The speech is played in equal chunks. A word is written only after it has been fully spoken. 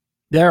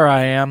There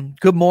I am.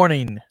 Good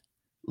morning,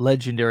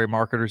 legendary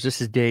marketers. This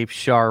is Dave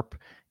Sharp.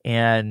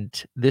 And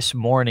this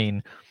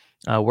morning,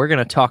 we're going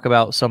to talk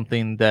about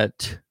something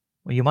that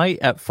you might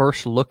at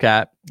first look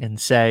at and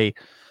say,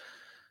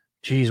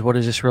 geez, what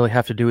does this really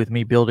have to do with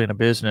me building a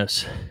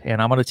business?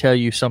 And I'm going to tell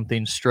you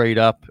something straight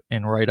up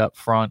and right up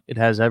front. It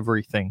has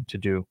everything to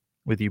do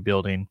with you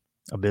building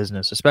a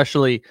business,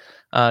 especially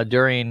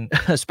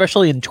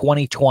especially in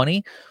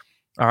 2020.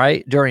 All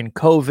right, during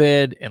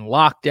COVID and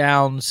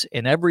lockdowns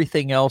and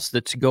everything else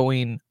that's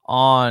going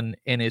on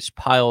and is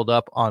piled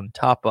up on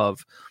top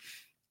of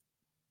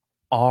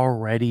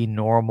already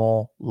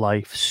normal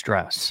life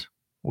stress,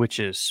 which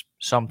is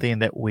something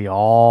that we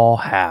all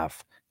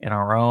have in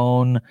our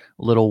own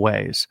little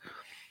ways.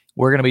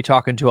 We're going to be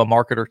talking to a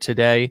marketer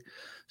today,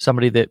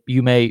 somebody that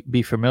you may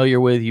be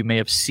familiar with. You may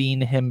have seen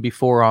him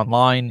before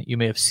online. You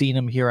may have seen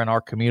him here in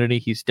our community.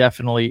 He's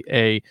definitely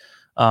a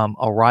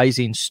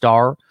rising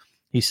star.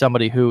 He's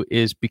somebody who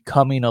is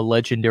becoming a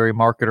legendary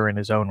marketer in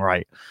his own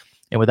right.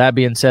 And with that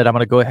being said, I'm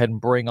going to go ahead and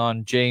bring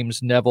on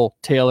James Neville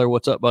Taylor.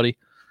 What's up, buddy?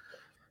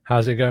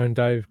 How's it going,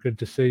 Dave? Good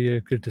to see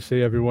you. Good to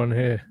see everyone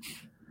here.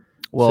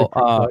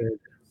 Well,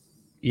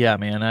 yeah,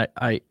 man.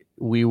 I'm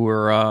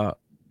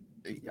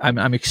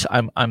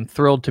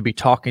thrilled to be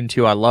talking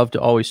to you. I love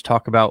to always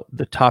talk about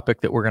the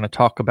topic that we're going to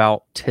talk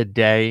about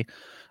today.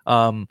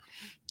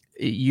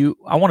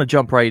 I want to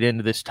jump right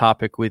into this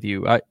topic with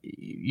you.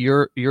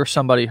 You're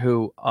somebody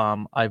who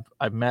I've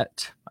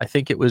met. I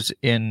think it was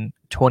in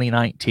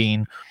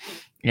 2019,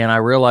 and I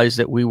realized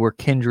that we were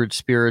kindred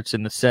spirits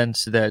in the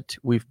sense that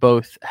we've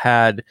both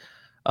had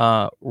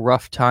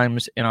rough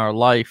times in our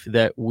life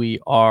that we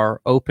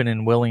are open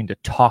and willing to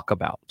talk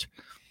about.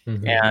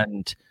 Mm-hmm.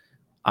 And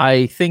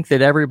I think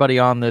that everybody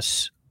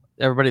that's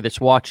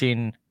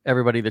watching,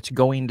 everybody that's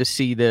going to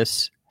see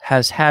this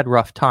has had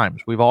rough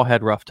times. We've all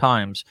had rough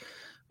times.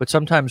 But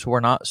sometimes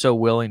we're not so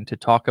willing to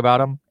talk about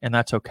them, and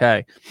that's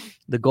okay.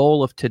 The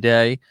goal of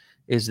today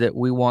is that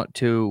we want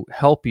to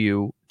help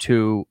you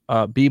to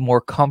be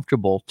more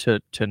comfortable, to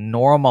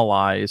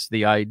normalize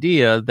the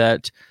idea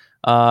that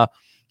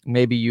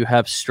maybe you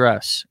have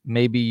stress,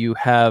 maybe you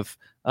have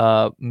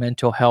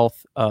mental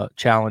health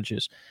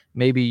challenges,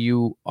 maybe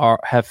you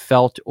have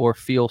felt or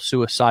feel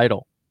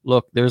suicidal.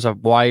 Look, there's a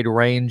wide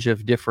range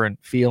of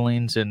different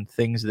feelings and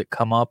things that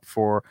come up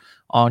for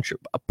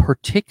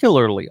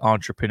particularly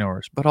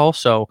entrepreneurs, but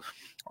also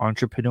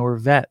entrepreneur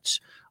vets,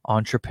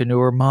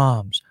 entrepreneur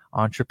moms,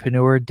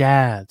 entrepreneur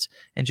dads,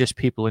 and just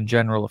people in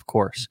general, of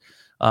course.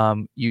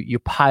 You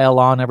pile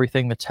on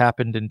everything that's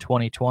happened in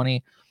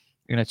 2020,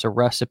 and it's a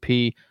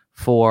recipe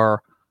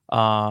for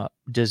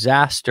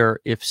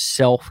disaster if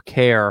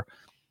self-care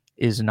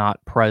is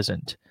not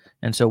present.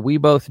 And so we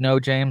both know,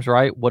 James,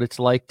 right, what it's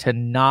like to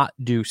not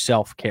do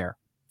self-care,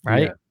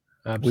 right? Yeah,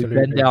 absolutely.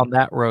 We've been down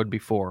that road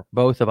before,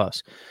 both of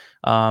us.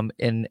 And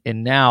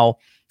now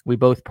we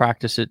both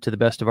practice it to the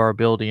best of our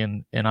ability,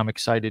 and I'm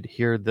excited to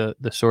hear the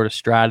sort of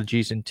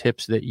strategies and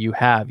tips that you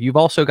have. You've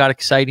also got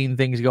exciting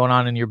things going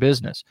on in your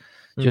business.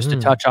 Just to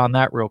touch on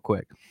that real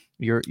quick.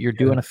 You're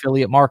doing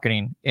affiliate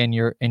marketing, and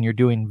you're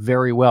doing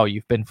very well.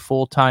 You've been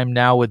full-time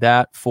now with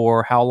that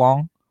for how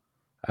long?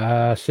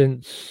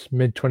 Since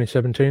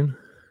mid-2017.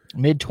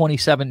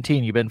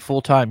 Mid-2017, you've been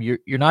full-time. You're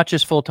not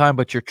just full-time,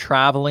 but you're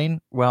traveling.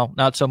 Well,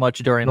 not so much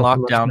during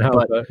lockdown,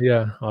 but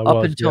yeah,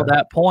 up until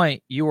that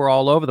point, you were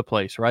all over the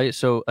place, right?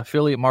 So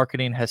affiliate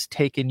marketing has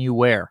taken you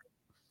where?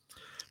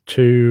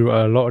 To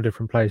a lot of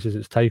different places.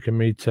 It's taken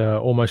me to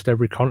almost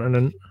every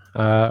continent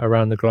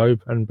around the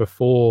globe. And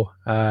before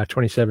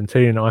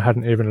 2017, I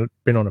hadn't even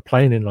been on a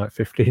plane in like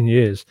 15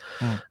 years.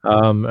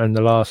 And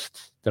the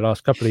last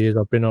couple of years,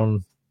 I've been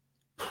on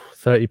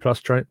 30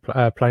 plus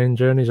plane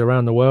journeys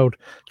around the world,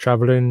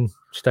 traveling,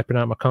 stepping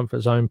out my comfort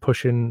zone,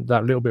 pushing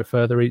that little bit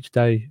further each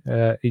day,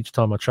 each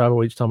time I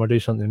travel, each time I do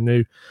something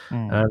new,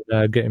 and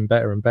getting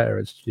better and better.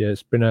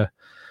 It's been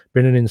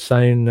an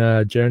insane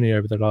journey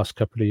over the last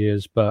couple of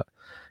years. But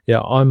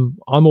yeah, I'm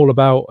all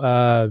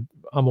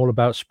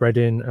about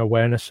spreading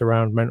awareness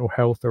around mental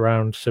health,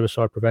 around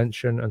suicide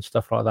prevention and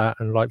stuff like that.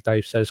 And like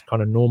Dave says,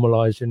 kind of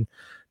normalizing,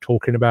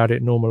 talking about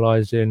it,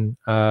 normalizing,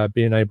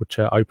 being able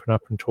to open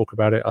up and talk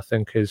about it, I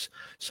think is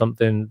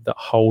something that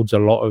holds a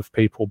lot of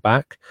people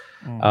back.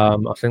 I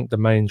think the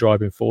main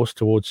driving force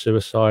towards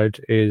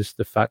suicide is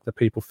the fact that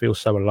people feel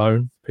so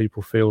alone.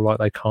 People feel like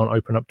they can't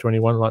open up to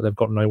anyone, like they've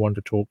got no one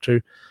to talk to.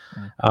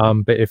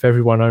 But if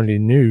everyone only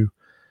knew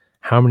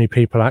how many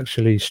people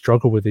actually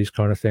struggle with these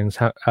kind of things,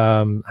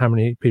 how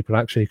many people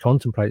actually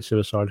contemplate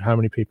suicide, how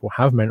many people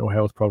have mental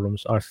health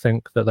problems, I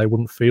think that they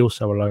wouldn't feel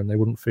so alone. They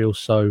wouldn't feel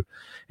so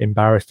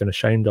embarrassed and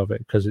ashamed of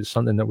it, because it's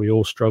something that we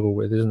all struggle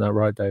with. Isn't that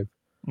right, Dave?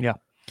 Yeah.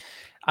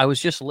 I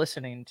was just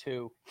listening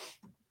to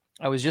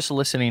an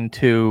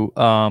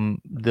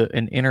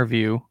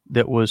interview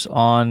that was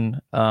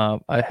on.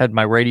 I had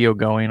my radio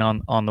going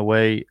on the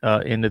way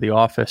into the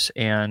office,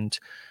 and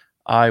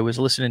I was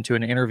listening to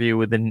an interview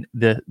with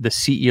the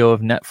CEO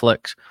of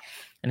Netflix,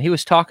 and he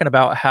was talking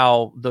about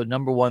how the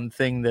number one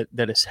thing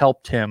that has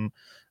helped him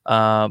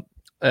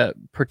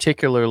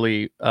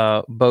particularly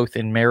both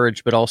in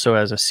marriage, but also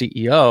as a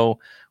CEO,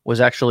 was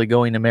actually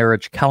going to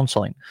marriage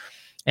counseling.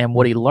 And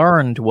what he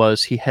learned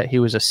was he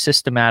was a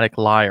systematic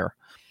liar.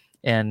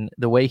 And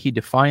the way he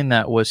defined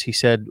that was, he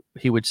said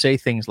he would say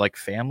things like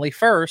family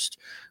first,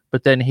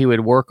 but then he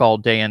would work all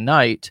day and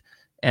night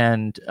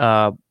and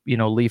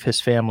leave his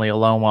family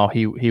alone while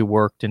he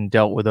worked and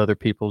dealt with other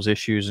people's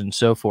issues and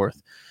so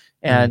forth.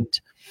 And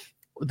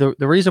the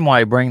reason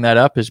why I bring that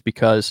up is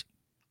because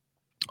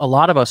a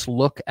lot of us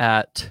look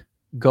at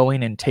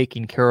going and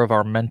taking care of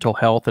our mental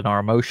health and our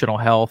emotional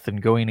health and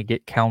going to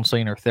get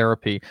counseling or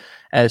therapy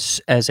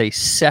as a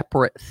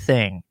separate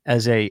thing,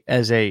 we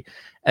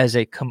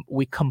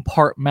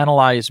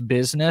compartmentalize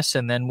business,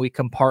 and then we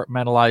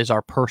compartmentalize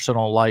our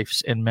personal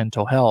lives and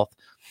mental health.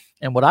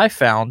 And what I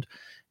found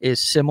is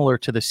similar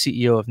to the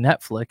CEO of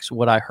Netflix.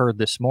 What I heard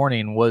this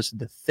morning was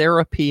the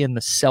therapy and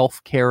the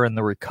self-care and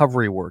the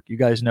recovery work. You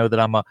guys know that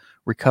I'm a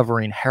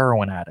recovering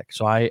heroin addict.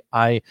 So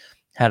I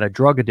had a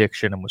drug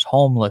addiction and was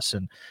homeless,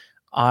 and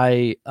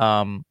I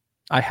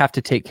have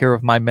to take care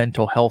of my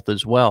mental health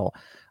as well.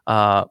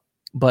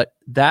 But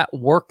that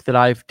work that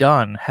I've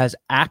done has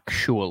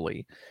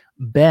actually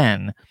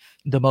been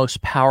the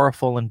most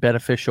powerful and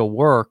beneficial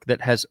work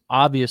that has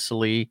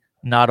obviously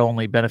not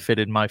only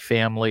benefited my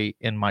family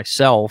and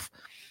myself,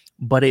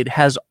 but it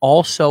has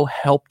also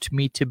helped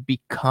me to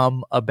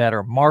become a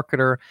better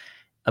marketer,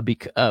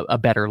 a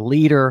better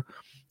leader,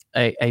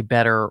 a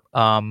better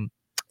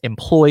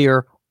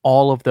employer,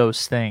 all of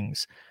those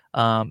things.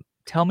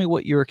 Tell me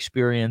what your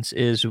experience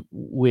is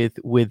with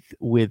where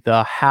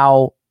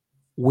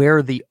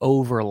the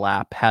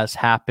overlap has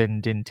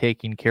happened in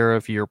taking care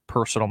of your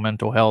personal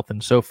mental health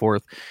and so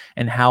forth,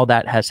 and how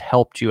that has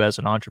helped you as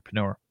an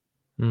entrepreneur.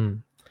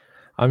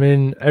 I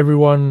mean,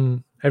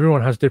 everyone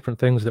has different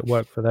things that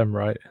work for them,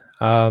 right?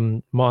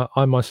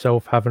 I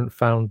myself haven't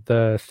found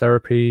the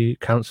therapy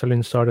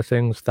counseling side of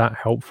things that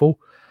helpful.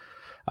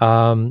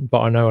 But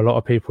I know a lot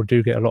of people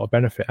do get a lot of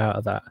benefit out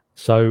of that.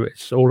 So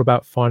it's all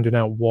about finding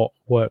out what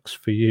works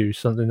for you.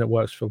 Something that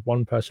works for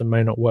one person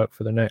may not work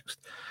for the next.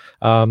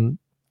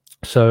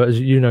 So as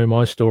you know,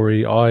 my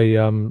story,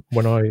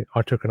 when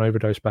I took an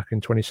overdose back in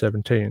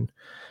 2017,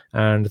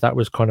 and that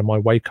was kind of my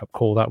wake up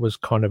call. That was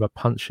kind of a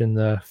punch in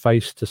the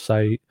face to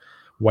say,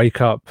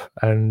 wake up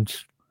and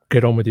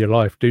get on with your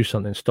life, do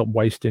something, stop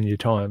wasting your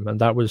time. And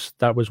that was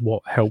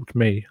what helped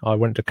me. I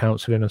went to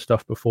counseling and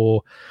stuff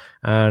before,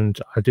 and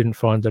I didn't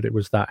find that it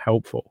was that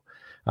helpful.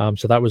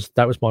 So that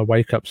was my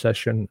wake up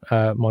session,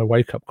 my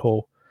wake up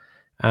call.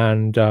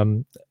 And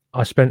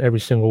I spent every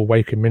single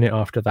waking minute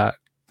after that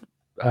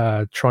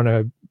trying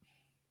to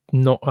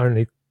not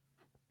only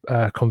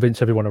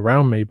convince everyone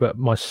around me, but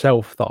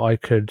myself, that I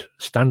could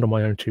stand on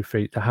my own 2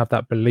 feet, to have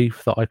that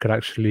belief that I could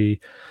actually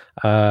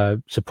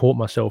support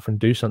myself and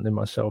do something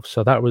myself.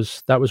 So that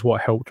was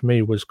what helped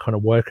me, was kind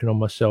of working on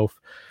myself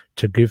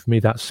to give me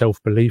that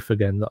self-belief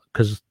again.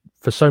 Because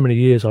for so many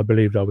years I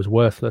believed I was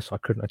worthless, I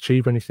couldn't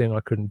achieve anything,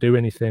 I couldn't do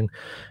anything.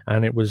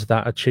 And it was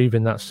that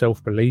achieving that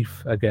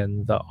self-belief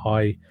again, that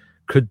I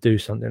could do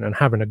something, and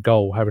having a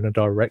goal, having a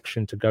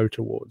direction to go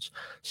towards.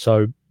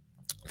 So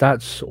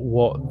that's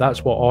what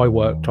I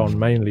worked on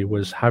mainly,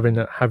 was having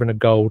a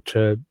goal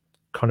to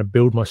kind of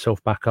build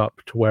myself back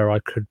up to where I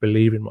could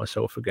believe in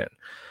myself again.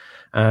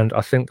 And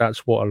I think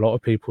that's what a lot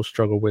of people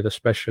struggle with,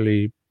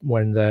 especially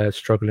when they're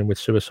struggling with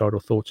suicidal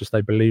thoughts, is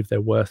they believe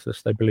they're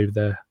worthless, they believe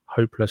they're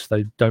hopeless,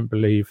 they don't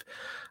believe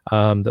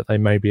that they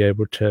may be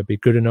able to be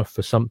good enough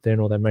for something,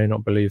 or they may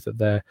not believe that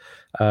they're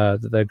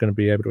going to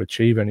be able to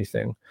achieve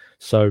anything.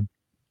 So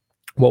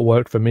what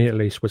worked for me, at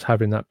least, was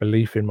having that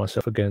belief in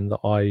myself again, that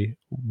I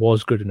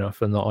was good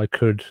enough and that I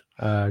could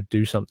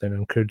do something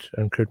and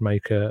could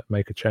make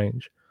a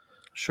change.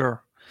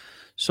 Sure.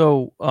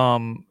 So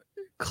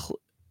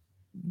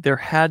there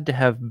had to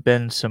have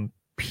been some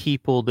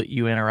people that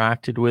you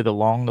interacted with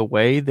along the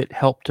way that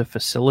helped to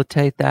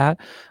facilitate that.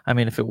 I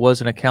mean, if it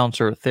wasn't a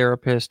counselor or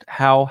therapist,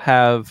 how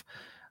have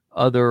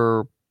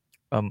other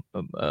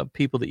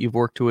people that you've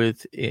worked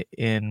with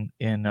in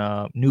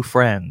new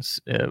friends,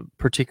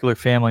 particular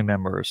family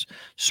members,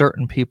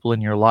 certain people in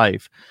your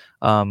life,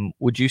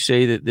 would you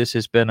say that this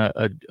has been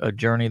a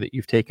journey that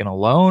you've taken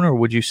alone, or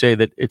would you say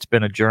that it's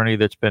been a journey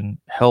that's been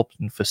helped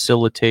and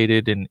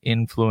facilitated and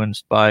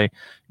influenced by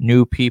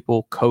new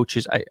people,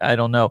 coaches? I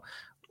don't know.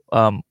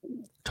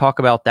 Talk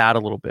about that a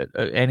little bit.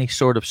 Any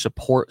sort of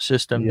support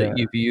system that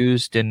you've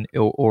used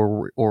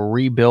or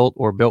rebuilt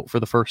or built for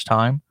the first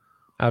time?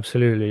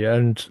 Absolutely,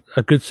 and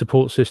a good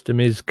support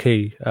system is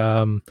key.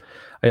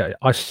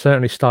 I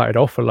certainly started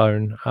off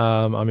alone.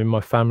 I mean,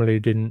 my family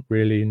didn't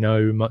really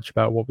know much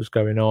about what was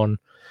going on,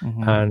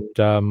 and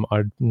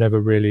I never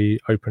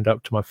really opened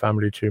up to my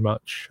family too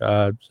much.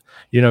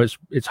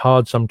 It's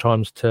hard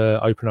sometimes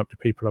to open up to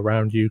people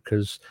around you,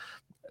 because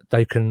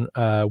they can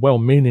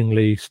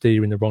well-meaningly steer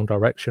you in the wrong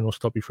direction or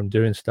stop you from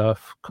doing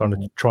stuff, kind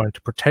of trying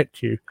to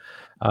protect you.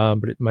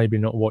 But it may be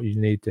not what you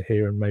need to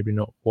hear, and maybe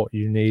not what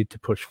you need to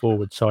push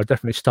forward. So I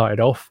definitely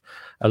started off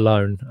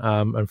alone,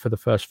 and for the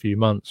first few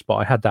months, but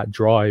I had that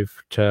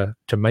drive to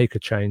make a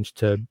change,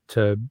 to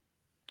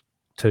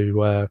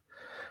to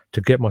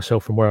get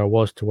myself from where I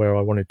was to where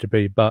I wanted to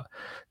be. But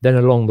then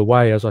along the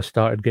way, as I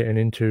started getting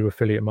into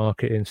affiliate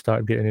marketing,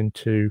 started getting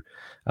into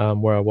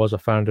where I was, I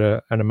found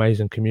an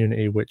amazing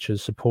community which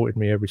has supported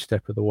me every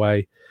step of the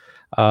way.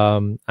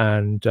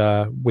 And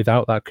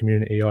without that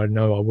community, I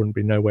know I wouldn't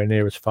be nowhere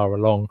near as far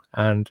along.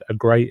 And a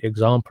great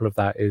example of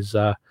that is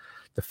the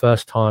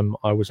first time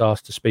I was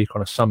asked to speak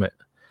on a summit.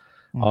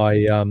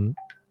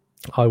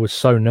 I was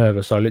so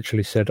nervous. I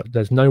literally said,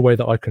 "There's no way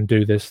that I can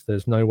do this.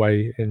 There's no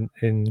way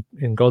in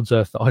God's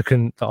earth that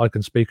I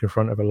can speak in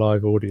front of a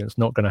live audience.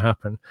 Not going to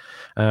happen."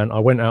 And I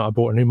went out. I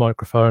bought a new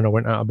microphone. I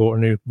went out. I bought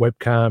a new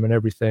webcam and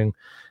everything,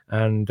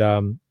 and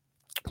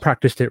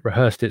practiced it,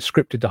 rehearsed it,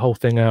 scripted the whole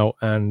thing out,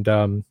 and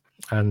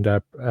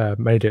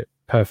made it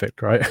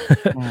perfect. Right.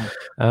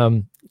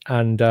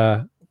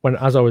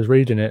 As I was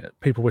reading it,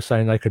 people were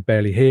saying they could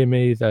barely hear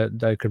me, that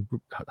they could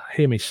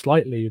hear me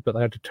slightly, but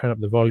they had to turn up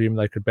the volume.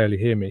 They could barely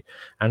hear me.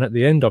 And at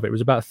the end of it, it was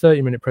about a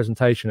 30-minute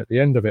presentation. At the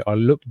end of it, I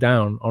looked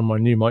down on my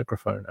new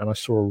microphone and I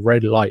saw a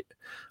red light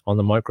on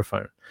the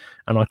microphone.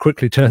 And I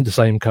quickly turned the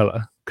same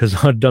color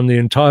because I'd done the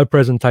entire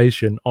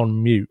presentation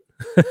on mute.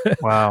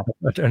 Wow.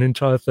 An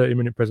entire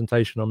 30-minute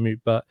presentation on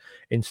mute. But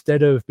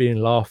instead of being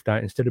laughed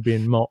at, instead of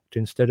being mocked,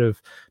 instead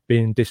of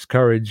being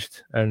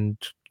discouraged and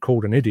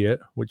called an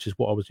idiot, which is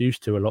what I was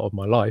used to a lot of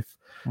my life,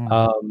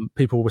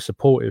 people were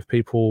supportive.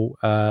 People,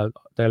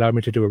 they allowed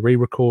me to do a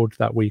re-record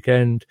that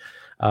weekend.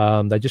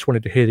 They just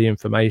wanted to hear the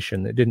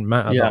information. It didn't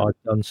matter that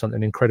I'd done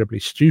something incredibly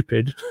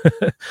stupid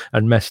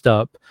and messed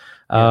up.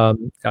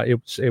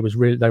 It was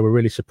really, they were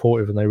really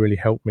supportive, and they really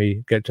helped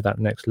me get to that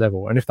next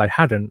level. And if they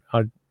hadn't,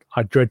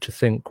 I dread to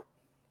think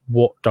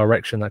what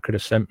direction that could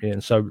have sent me.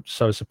 And so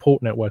a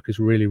support network is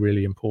really,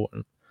 really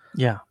important.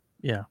 Yeah.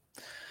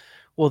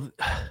 Well,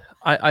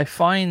 I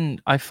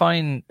find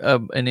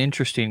an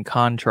interesting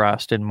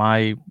contrast in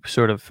my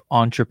sort of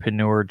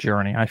entrepreneur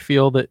journey. I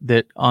feel that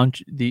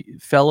the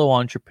fellow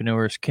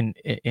entrepreneurs can,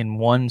 in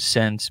one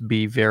sense,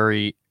 be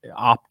very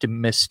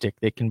optimistic.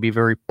 They can be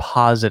very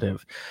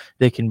positive.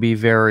 They can be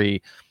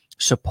very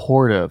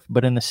supportive.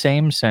 But in the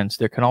same sense,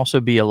 there can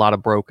also be a lot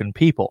of broken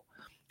people,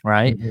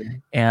 right?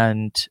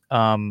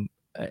 Mm-hmm.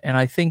 And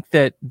I think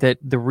that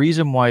the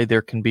reason why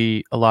there can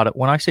be a lot of,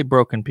 when I say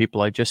broken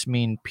people, I just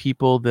mean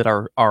people that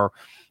are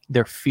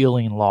they're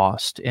feeling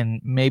lost,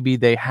 and maybe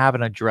they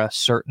haven't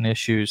addressed certain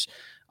issues.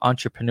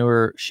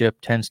 Entrepreneurship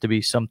tends to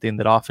be something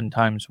that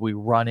oftentimes we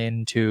run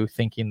into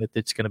thinking that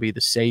it's going to be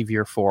the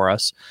savior for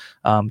us,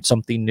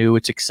 something new.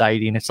 It's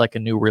exciting. It's like a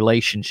new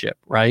relationship,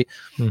 right?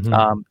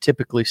 Mm-hmm.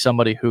 Typically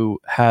somebody who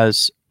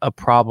has a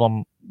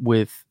problem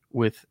with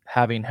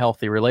having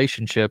healthy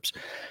relationships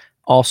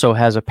also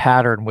has a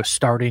pattern with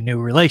starting new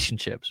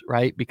relationships,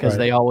 right? Because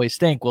they always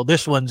think, well,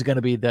 this one's going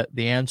to be the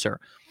answer.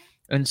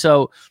 And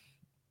so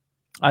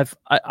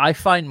I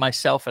find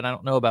myself, and I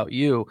don't know about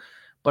you,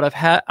 but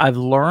I've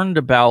learned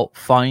about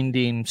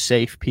finding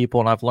safe people,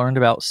 and I've learned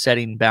about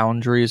setting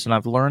boundaries, and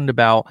I've learned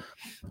about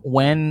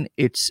when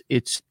it's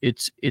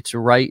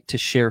right to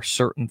share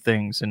certain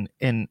things.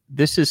 And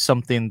this is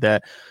something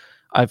that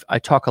I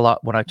talk a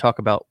lot when I talk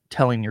about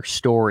telling your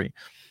story.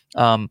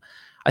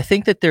 I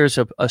think that there's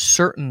a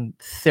certain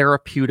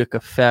therapeutic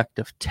effect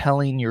of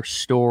telling your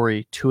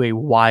story to a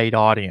wide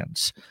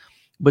audience,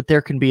 but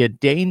there can be a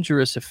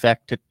dangerous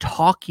effect to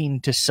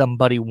talking to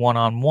somebody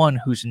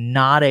one-on-one who's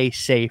not a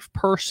safe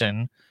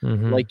person,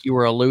 mm-hmm. like you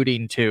were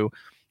alluding to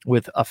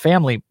with a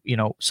family. You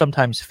know,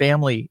 sometimes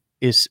family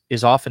is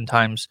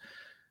oftentimes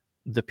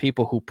the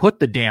people who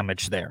put the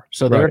damage there.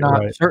 So they're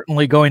not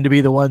certainly going to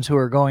be the ones who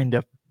are going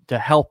to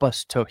help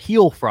us to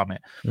heal from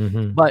it.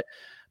 Mm-hmm. But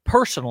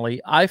personally,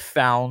 I've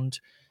found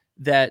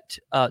that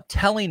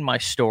telling my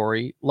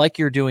story like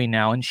you're doing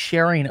now and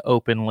sharing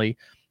openly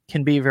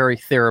can be very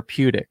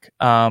therapeutic.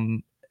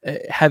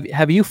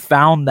 Have you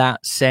found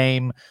that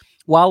same,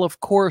 while of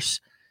course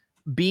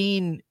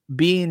being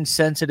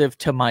sensitive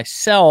to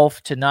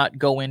myself to not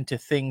go into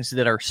things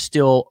that are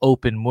still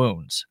open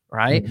wounds,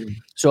 right? Mm-hmm.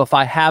 So if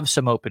I have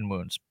some open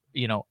wounds,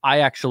 you know, I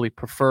actually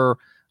prefer,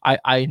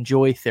 I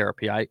enjoy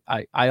therapy. I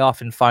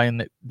often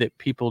find that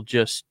people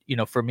just, you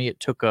know, for me,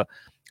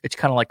 it's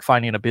kind of like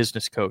finding a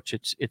business coach.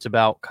 It's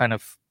about kind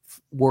of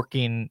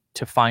working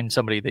to find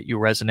somebody that you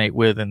resonate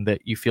with and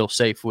that you feel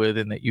safe with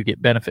and that you get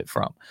benefit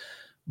from.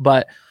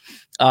 But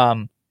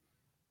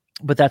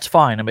that's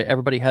fine. I mean,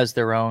 everybody has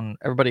their own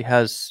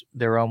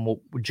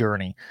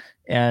journey.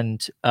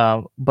 And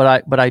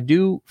but I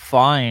do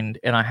find,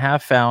 and I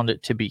have found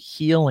it to be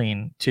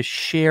healing to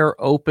share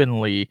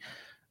openly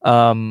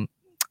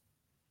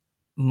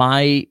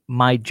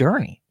my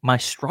journey, my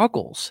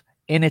struggles.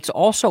 And it's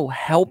also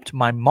helped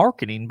my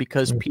marketing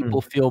because mm-hmm.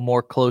 people feel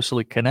more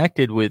closely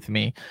connected with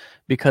me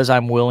because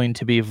I'm willing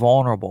to be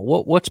vulnerable.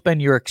 What's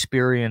been your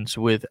experience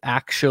with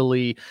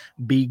actually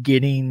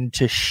beginning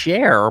to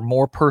share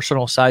more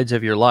personal sides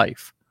of your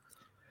life?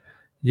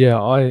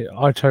 Yeah,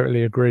 I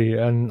totally agree.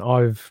 And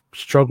I've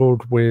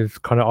struggled with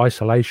kind of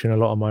isolation a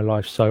lot of my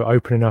life. So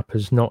opening up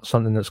is not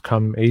something that's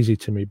come easy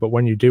to me. But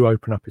when you do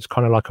open up, it's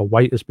kind of like a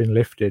weight has been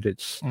lifted.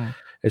 Mm.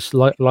 It's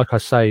like I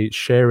say,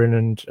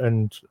 sharing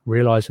and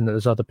realizing that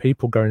there's other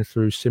people going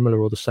through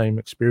similar or the same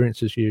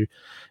experience as you.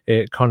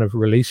 It kind of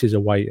releases a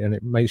weight and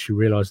it makes you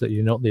realize that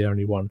you're not the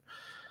only one.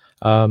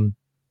 Um,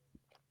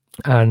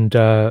 and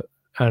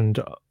and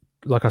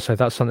like I say,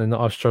 that's something that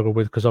I've struggled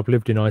with because I've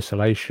lived in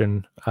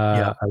isolation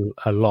Yeah.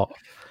 a lot.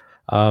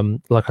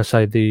 Like I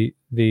say, the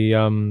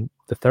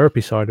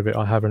therapy side of it,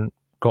 I haven't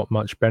got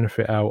much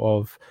benefit out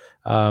of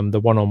the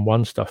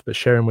one-on-one stuff, but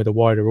sharing with a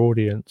wider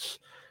audience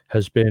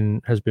has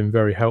been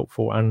very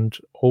helpful. And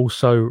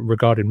also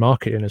regarding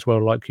marketing as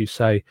well, like you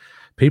say,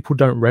 people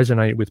don't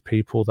resonate with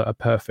people that are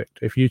perfect.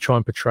 If you try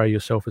and portray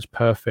yourself as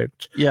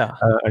perfect, Yeah.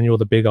 and you're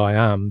the big I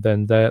am,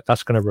 then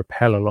that's going to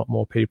repel a lot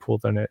more people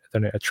than it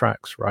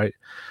attracts, right?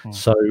 Mm.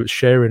 So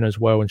sharing as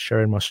well and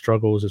sharing my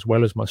struggles as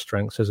well as my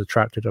strengths has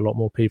attracted a lot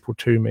more people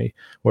to me.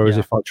 Whereas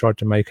Yeah. if I tried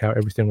to make out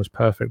everything was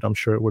perfect, I'm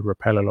sure it would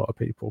repel a lot of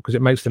people because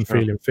it makes them Sure.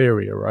 feel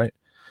inferior, right?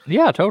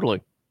 Yeah,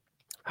 totally.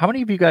 How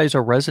many of you guys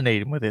are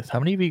resonating with this? How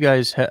many of you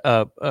guys,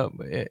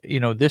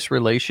 this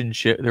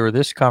relationship or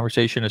this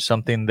conversation is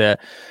something that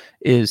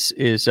is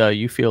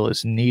you feel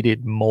is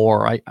needed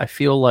more? I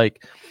feel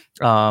like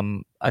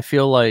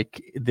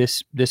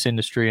this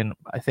industry, and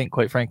I think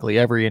quite frankly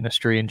every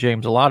industry, and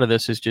James, a lot of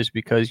this is just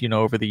because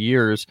over the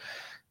years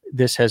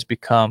this has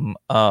become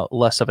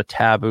less of a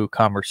taboo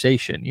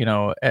conversation.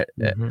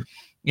 Hmm.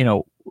 You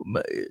know,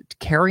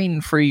 caring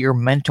for your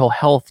mental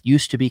health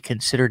used to be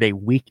considered a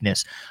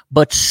weakness,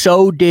 but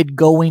so did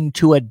going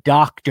to a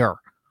doctor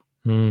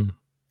Mm.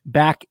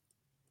 back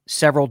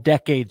several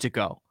decades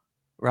ago,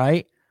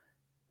 right?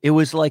 It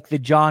was like the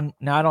John.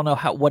 Now I don't know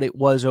what it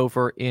was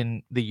over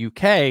in the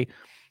UK,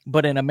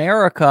 but in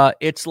America,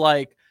 it's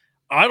like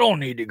I don't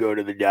need to go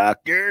to the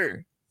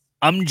doctor.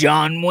 I'm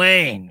John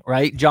Wayne,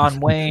 right? John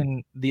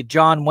Wayne. The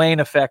John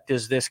Wayne effect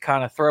is this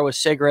kind of throw a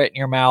cigarette in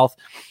your mouth,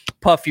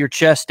 puff your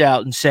chest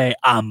out, and say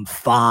I'm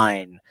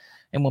fine.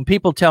 And when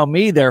people tell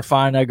me they're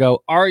fine, I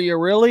go, "Are you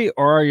really,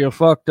 or are you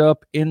fucked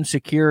up,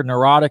 insecure,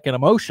 neurotic, and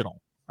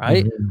emotional?"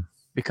 Right? Hmm.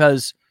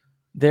 Because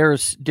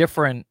there's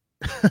different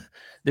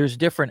there's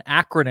different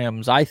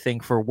acronyms, I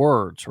think, for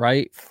words,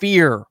 right?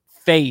 Fear,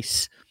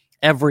 face,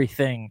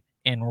 everything,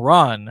 and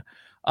run.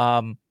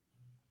 Um,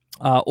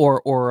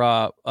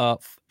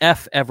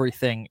 F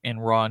everything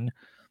and run,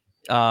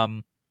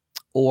 um,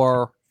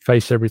 or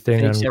Face everything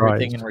face and rise.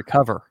 everything and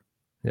recover.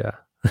 Yeah.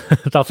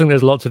 I think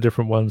there's lots of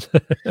different ones.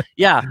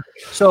 Yeah.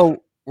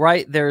 So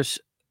right there's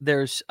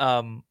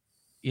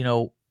you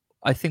know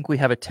I think we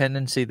have a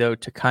tendency though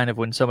to kind of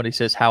when somebody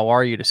says how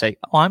are you to say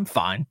oh I'm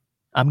fine,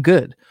 I'm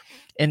good.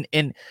 And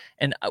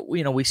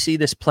we see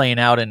this playing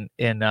out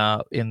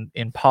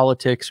in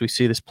politics. We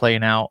see this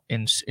playing out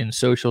in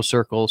social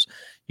circles.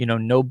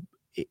 No,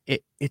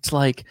 it's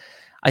like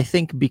I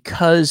think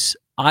because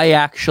I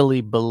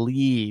actually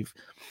believe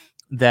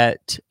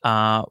that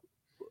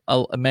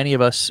many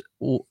of us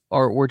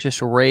were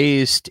just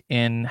raised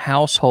in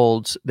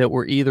households that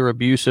were either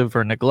abusive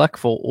or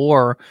neglectful,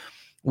 or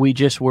we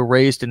just were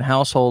raised in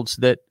households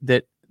that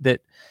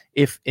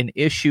if an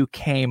issue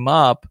came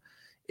up,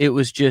 it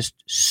was just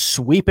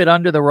sweep it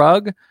under the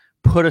rug,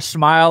 put a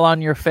smile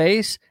on your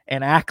face,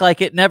 and act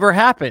like it never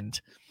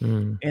happened.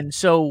 Mm. And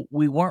so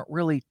we weren't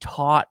really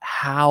taught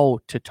how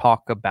to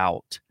talk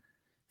about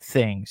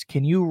things.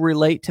 Can you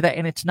relate to that?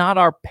 And it's not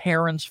our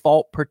parents'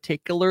 fault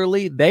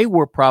particularly. They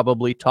were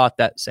probably taught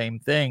that same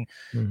thing.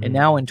 And Hmm.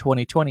 now in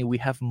 2020, we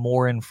have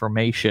more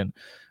information.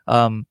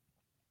 Um,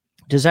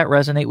 does that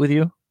resonate with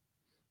you?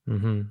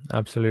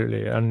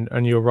 Absolutely,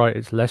 and you're right.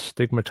 It's less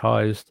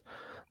stigmatized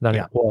than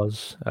Yeah. it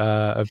was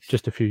of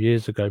just a few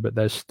years ago, but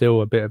there's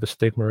still a bit of a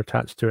stigma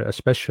attached to it,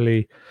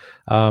 especially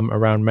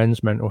around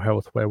men's mental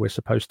health, where we're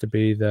supposed to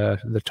be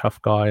the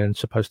tough guy and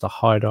supposed to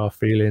hide our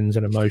feelings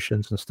and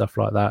emotions and stuff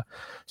like that.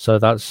 So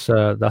that's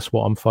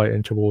what I'm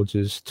fighting towards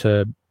is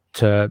to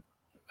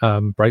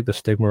break the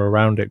stigma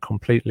around it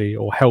completely,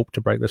 or help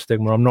to break the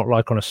stigma. I'm not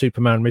like on a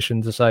Superman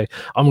mission to say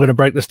I'm going to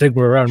break the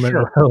stigma around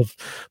mental Sure.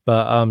 health,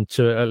 but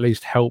to at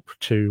least help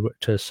to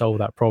solve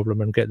that problem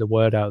and get the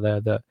word out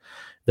there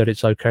that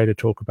it's okay to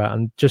talk about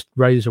and just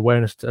raise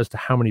awareness as to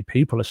how many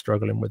people are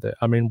struggling with it.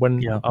 I mean,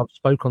 when Yeah. I've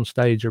spoke on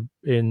stage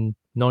in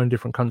 9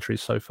 different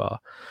countries so far,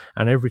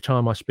 and every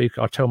time I speak,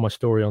 I tell my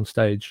story on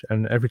stage,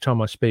 and every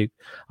time I speak,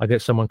 I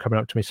get someone coming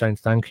up to me saying,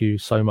 "Thank you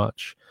so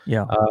much.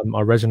 Yeah.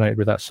 I resonated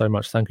with that so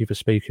much. Thank you for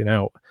speaking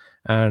out."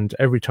 And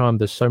every time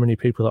there's so many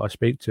people that I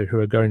speak to who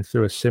are going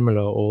through a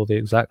similar or the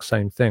exact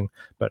same thing,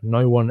 but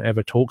no one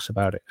ever talks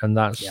about it. And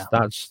Yeah.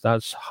 that's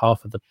that's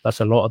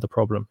a lot of the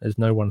problem is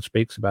no one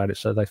speaks about it,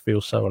 so they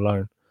feel so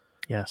alone.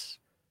 Yes.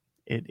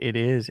 It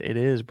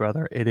is,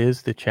 brother. It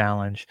is the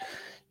challenge.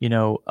 You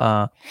know,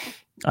 uh,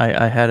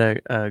 I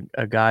had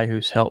a guy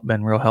who's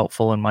been real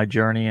helpful in my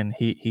journey, and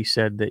he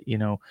said that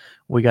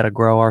we got to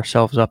grow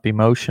ourselves up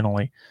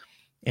emotionally,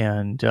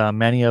 and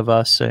many of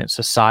us,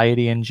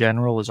 society in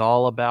general, is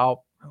all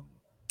about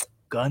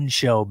gun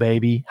show,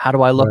 baby. How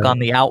do I look on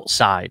the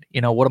outside?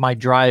 What am I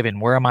driving?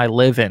 Where am I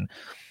living?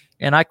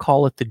 And I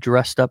call it the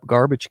dressed up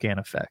garbage can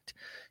effect.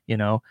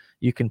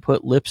 You can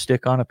put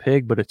lipstick on a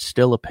pig, but it's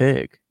still a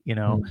pig.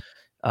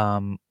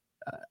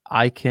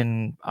 I've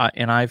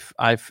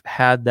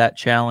had that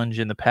challenge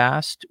in the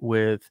past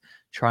with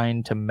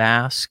trying to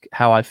mask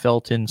how I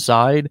felt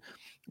inside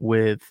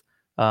with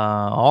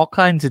all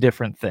kinds of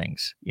different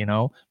things,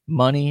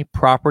 money,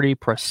 property,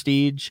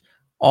 prestige,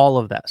 all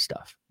of that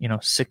stuff,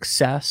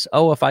 success.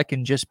 Oh, if I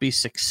can just be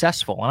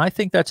successful. And I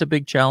think that's a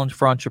big challenge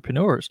for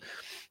entrepreneurs.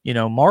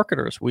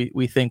 Marketers,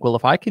 we think, well,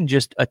 if I can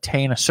just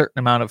attain a certain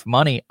amount of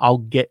money, I'll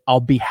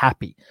be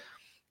happy.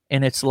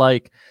 And it's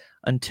like,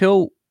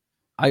 until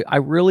I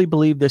really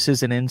believe this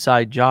is an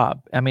inside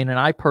job. I mean, and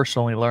I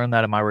personally learned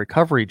that in my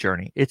recovery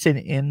journey. It's an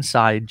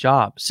inside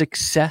job.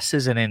 Success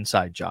is an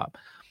inside job.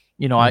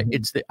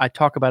 I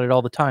talk about it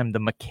all the time, the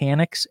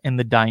mechanics and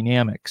the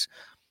dynamics.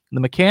 The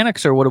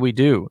mechanics are, what do we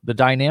do? The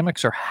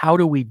dynamics are, how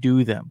do we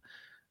do them?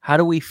 How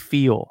do we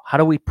feel? How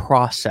do we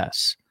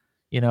process?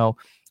 How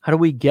do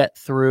we get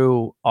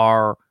through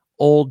our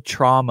old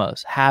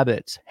traumas,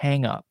 habits,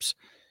 hangups?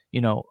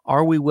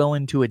 Are we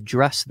willing to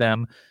address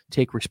them,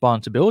 take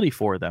responsibility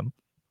for them?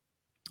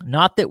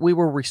 Not that we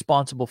were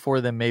responsible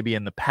for them maybe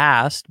in the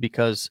past,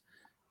 because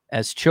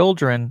as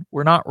children,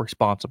 we're not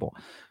responsible.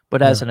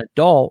 But as an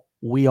adult,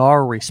 we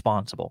are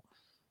responsible.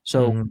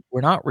 So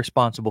we're not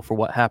responsible for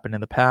what happened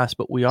in the past,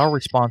 but we are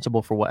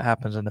responsible for what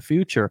happens in the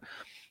future.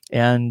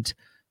 And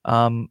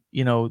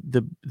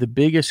the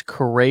biggest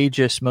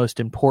courageous, most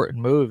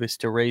important move is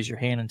to raise your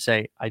hand and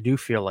say, I do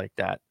feel like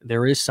that.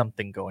 There is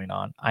something going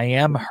on. I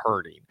am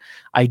hurting.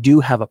 I do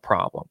have a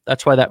problem.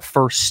 That's why that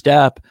first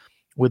step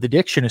with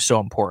addiction is so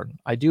important.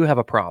 I do have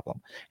a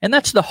problem. And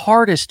that's the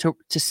hardest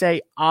to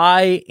say,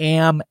 I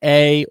am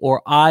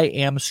or I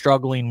am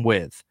struggling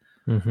with.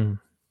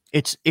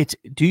 It's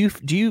do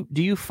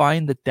you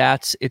find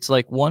that it's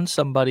like, once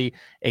somebody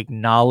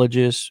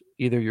acknowledges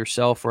either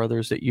yourself or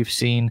others that you've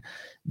seen,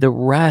 the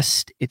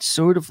rest, it's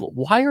sort of,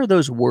 why are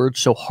those words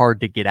so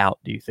hard to get out,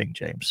 do you think,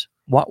 James?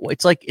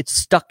 It's like it's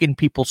stuck in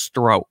people's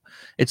throat.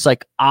 It's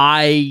like,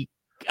 I'm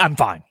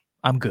fine.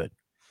 I'm good.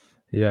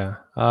 Yeah.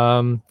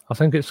 I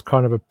think it's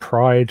kind of a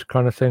pride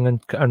kind of thing,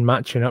 and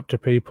matching up to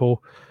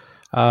people.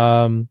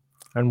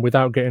 And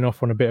without getting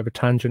off on a bit of a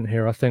tangent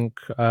here, I think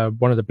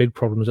one of the big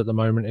problems at the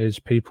moment is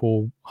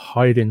people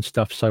hiding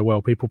stuff so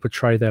well. People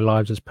portray their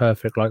lives as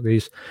perfect, like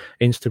these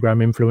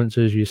Instagram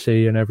influencers you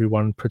see, and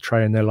everyone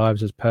portraying their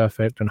lives as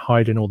perfect and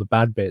hiding all the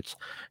bad bits.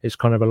 It's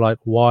kind of like,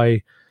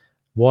 why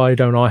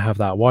don't I have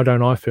that? Why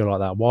don't I feel like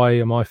that? Why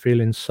am I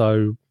feeling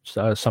so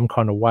some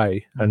kind of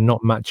way and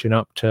not matching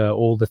up to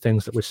all the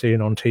things that we're seeing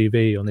on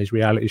TV, on these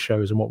reality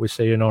shows, and what we're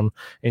seeing on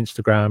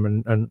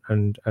Instagram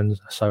and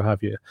so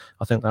have you?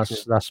 I think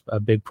that's a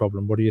big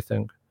problem. What do you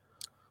think?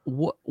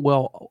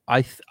 Well,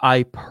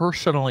 I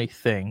personally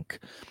think,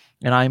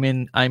 and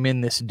I'm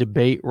in this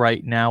debate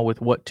right now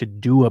with what to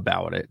do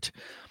about it.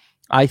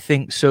 I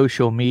think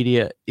social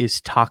media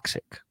is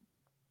toxic.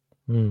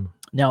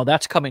 Now,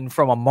 that's coming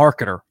from a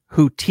marketer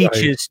who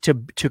teaches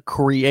to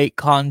create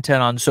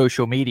content on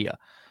social media.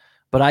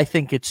 But I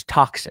think it's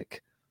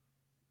toxic.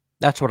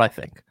 That's what I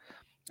think.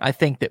 I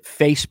think that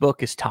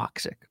Facebook is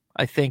toxic.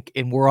 I think,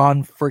 and we're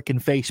on freaking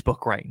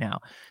Facebook right now.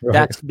 Right.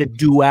 That's the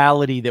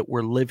duality that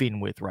we're living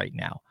with right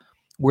now.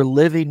 We're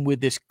living with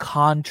this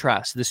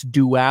contrast, this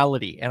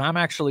duality. And I'm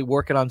actually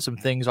working on some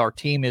things, our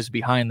team is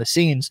behind the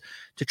scenes,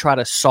 to try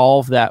to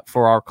solve that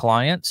for our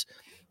clients.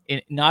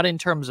 Not in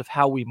terms of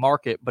how we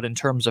market, but in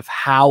terms of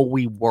how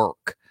we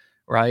work,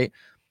 right?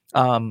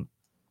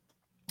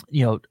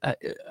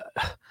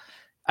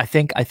 I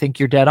think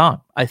you're dead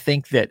on. I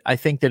think that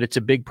it's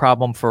a big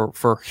problem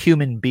for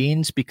human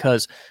beings,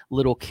 because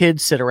little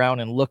kids sit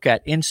around and look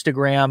at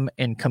Instagram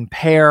and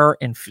compare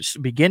and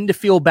begin to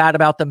feel bad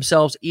about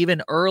themselves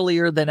even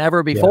earlier than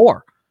ever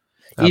before,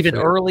 even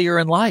earlier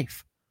in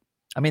life.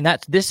 I mean,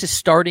 this is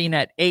starting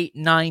at 8,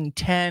 9,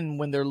 10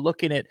 when they're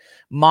looking at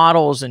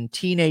models and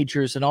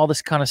teenagers and all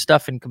this kind of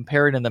stuff and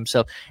comparing to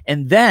themselves.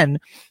 And then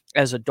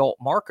as adult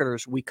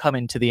marketers, we come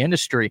into the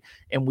industry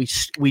and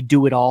we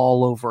do it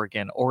all over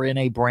again, or in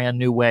a brand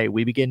new way.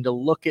 We begin to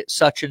look at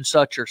such and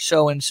such or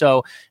so and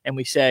so, and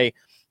we say,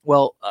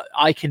 well,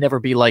 I can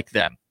never be like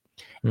them.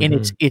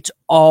 And it's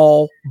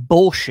all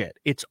bullshit.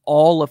 It's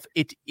all of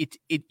it.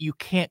 You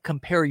can't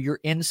compare your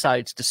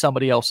insides to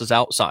somebody else's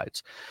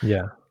outsides.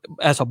 Yeah.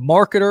 As a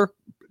marketer,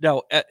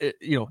 now,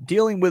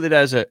 dealing with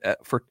it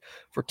for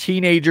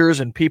teenagers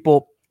and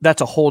people,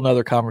 that's a whole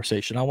nother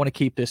conversation. I want to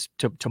keep this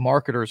to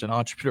marketers and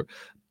entrepreneurs.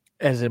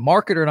 As a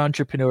marketer and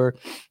entrepreneur,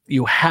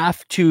 you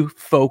have to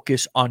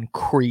focus on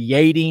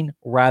creating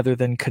rather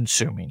than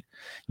consuming.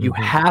 You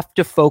have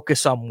to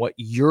focus on what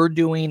you're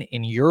doing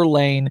in your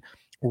lane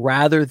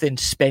rather than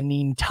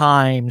spending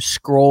time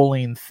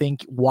scrolling,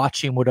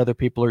 watching what other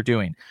people are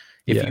doing.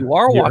 If you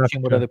are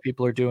watching what other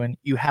people are doing,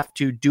 you have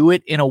to do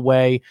it in a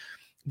way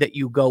that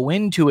you go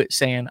into it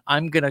saying,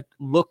 I'm going to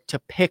look to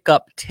pick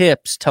up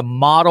tips to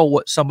model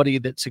what somebody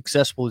that's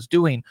successful is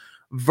doing,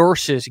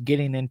 versus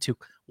getting into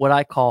what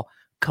I call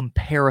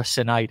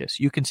comparisonitis.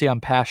 You can see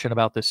I'm passionate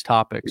about this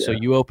topic. So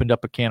you opened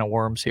up a can of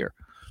worms here.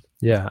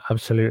 Yeah,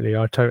 absolutely.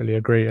 I totally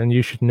agree. And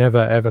you should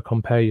never, ever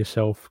compare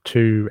yourself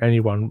to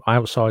anyone,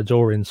 outsides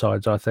or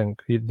insides. I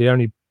think the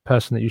only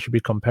person that you should be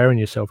comparing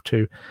yourself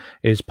to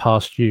is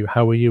past you.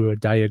 How were you a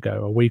day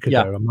ago, a week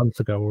ago, a month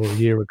ago, or a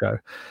year ago?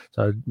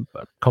 So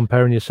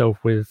comparing yourself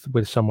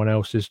with someone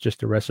else is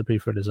just a recipe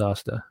for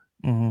disaster.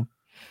 Mm-hmm.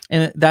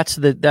 And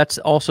that's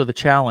also the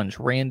challenge.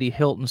 Randy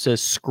Hilton says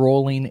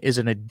scrolling is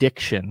an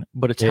addiction,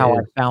 but it's how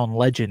I found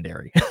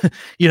legendary.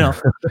 You know,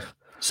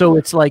 so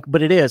it's like,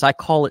 but it is. I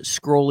call it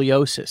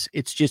scrolliosis.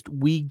 It's just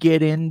we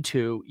get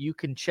into. You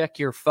can check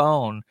your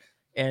phone,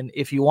 and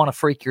if you want to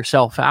freak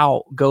yourself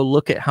out, go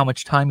look at how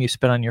much time you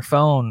spent on your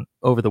phone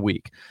over the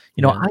week.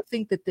 You know, I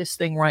think that this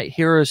thing right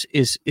here is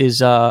you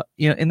know,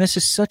 and this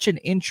is such an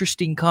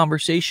interesting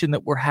conversation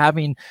that we're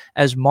having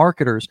as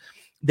marketers.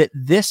 That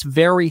this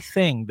very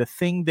thing, the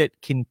thing that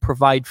can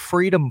provide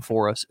freedom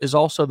for us, is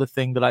also the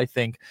thing that I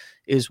think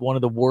is one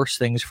of the worst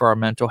things for our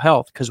mental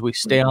health, because we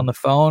stay on the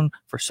phone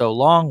for so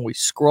long, we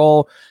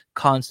scroll,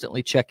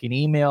 constantly checking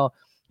email.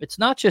 It's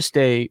not just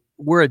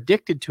we're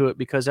addicted to it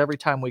because every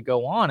time we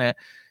go on it,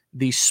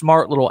 these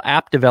smart little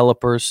app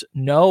developers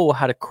know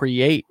how to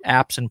create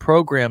apps and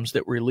programs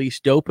that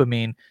release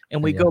dopamine.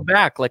 And we go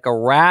back like a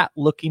rat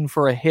looking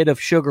for a hit of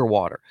sugar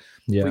water.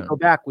 We go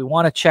back. We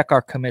want to check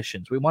our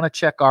commissions. We want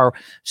to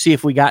see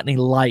if we got any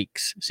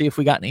likes, see if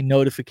we got any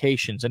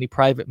notifications, any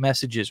private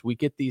messages. We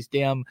get these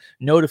damn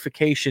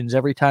notifications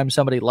every time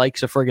somebody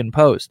likes a friggin'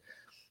 post.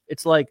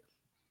 It's like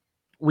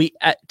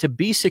to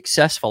be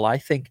successful, I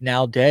think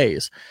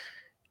nowadays,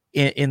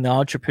 in the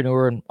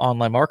entrepreneur and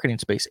online marketing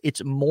space,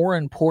 it's more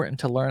important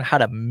to learn how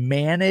to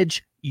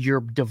manage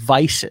your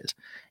devices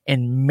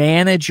and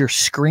manage your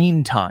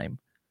screen time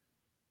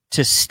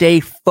to stay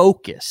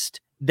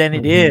focused than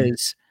it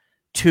is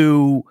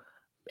to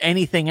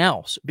anything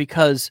else,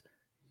 because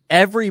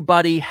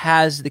everybody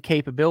has the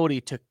capability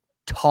to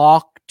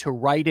talk, to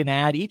write an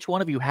ad. Each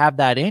one of you have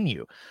that in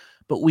you,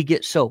 but we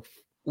get so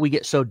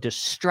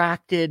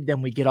distracted,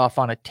 then we get off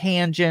on a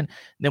tangent,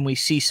 then we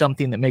see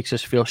something that makes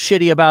us feel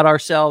shitty about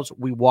ourselves,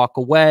 we walk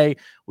away,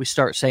 we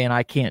start saying,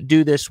 I can't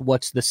do this,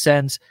 what's the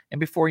sense? And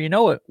before you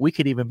know it, we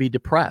could even be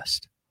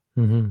depressed.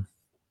 Yeah,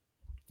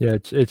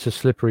 it's a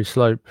slippery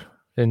slope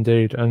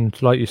indeed.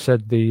 And like you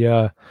said,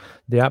 the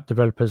app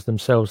developers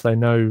themselves, they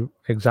know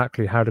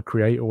exactly how to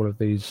create all of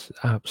these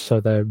apps, so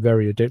they're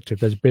very addictive.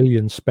 There's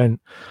billions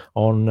spent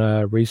on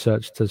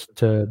research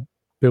to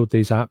build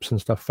these apps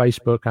and stuff.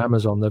 Facebook,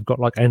 Amazon, they've got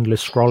like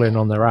endless scrolling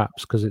on their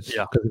apps because it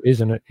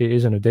is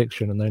an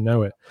addiction, and they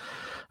know it.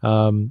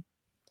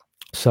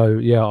 So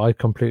yeah, I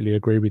completely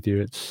agree with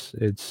you. It's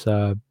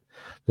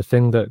the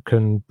thing that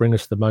can bring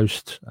us the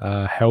most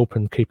help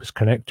and keep us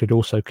connected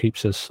also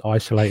keeps us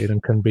isolated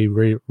and can be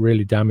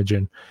really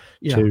damaging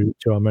to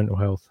our mental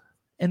health.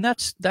 And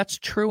that's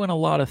true in a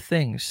lot of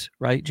things,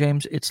 right,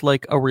 James? It's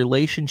like a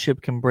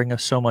relationship can bring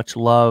us so much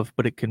love,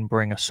 but it can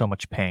bring us so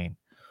much pain.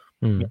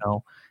 You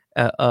know,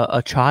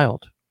 a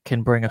child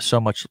can bring us so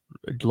much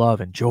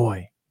love and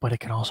joy, but it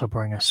can also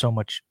bring us so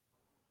much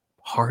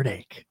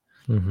heartache.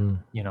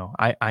 You know,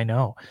 I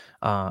know.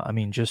 I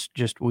mean, just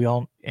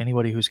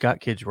anybody who's got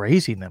kids,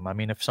 raising them. I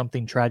mean, if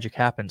something tragic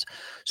happens.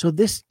 So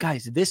this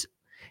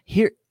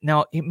here,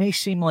 now it may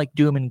seem like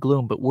doom and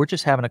gloom, but we're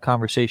just having a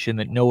conversation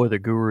that no other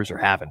gurus are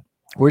having.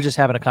 We're just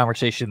having a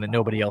conversation that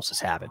nobody else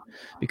is having,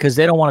 because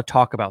they don't want to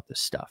talk about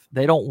this stuff.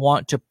 They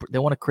want to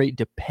create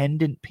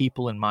dependent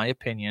people, in my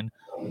opinion,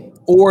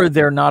 or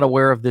they're not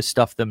aware of this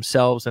stuff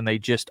themselves and they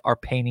just are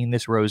painting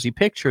this rosy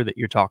picture that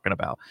you're talking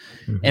about.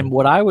 And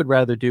what I would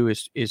rather do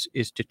is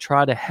to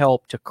try to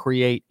help to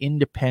create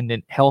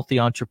independent, healthy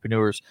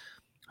entrepreneurs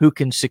who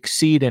can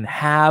succeed and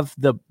have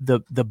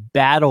the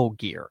battle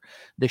gear,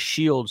 the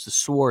shields, the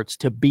swords,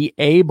 to be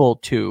able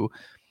to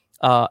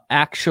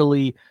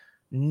actually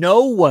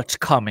know what's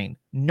coming,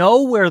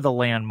 know where the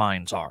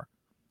landmines are,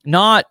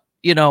 not,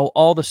 you know,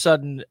 all of a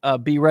sudden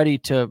be ready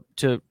to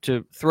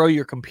throw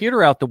your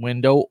computer out the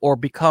window or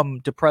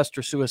become depressed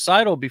or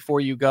suicidal before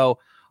you go,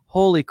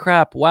 holy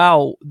crap,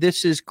 wow,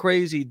 this is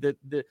crazy.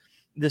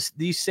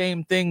 These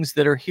same things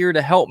that are here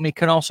to help me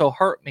can also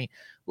hurt me.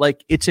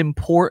 Like, it's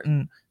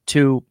important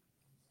to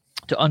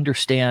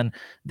understand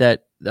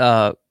that,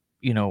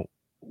 you know,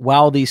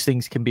 while these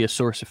things can be a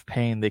source of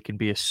pain, they can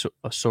be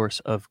a source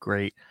of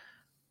great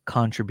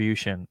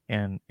contribution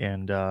and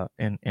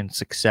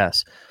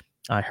success.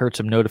 I heard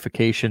some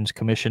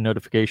commission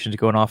notifications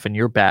going off in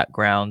your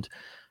background.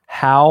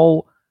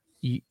 How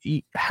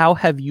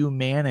have you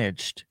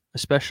managed,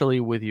 especially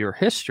with your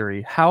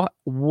history,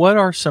 what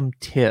are some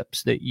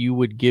tips that you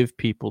would give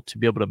people to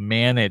be able to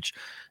manage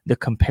the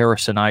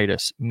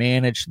comparisonitis,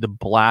 manage the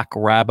black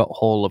rabbit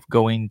hole of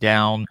going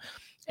down,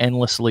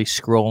 endlessly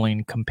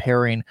scrolling,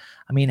 comparing?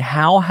 I mean,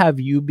 how have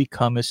you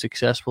become as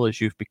successful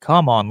as you've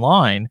become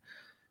online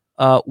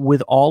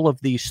with all of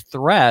these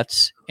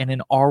threats in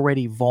an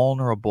already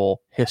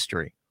vulnerable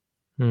history?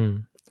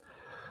 That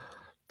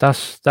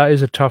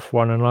is a tough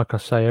one, and like I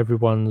say,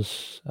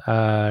 everyone's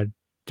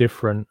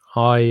different.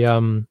 I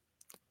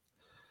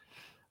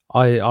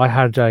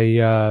had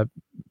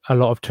a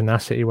lot of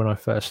tenacity when I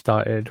first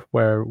started,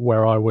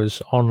 where I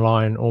was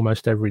online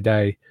almost every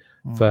day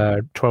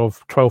for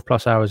 12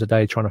 plus hours a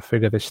day trying to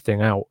figure this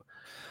thing out.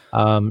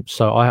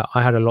 So I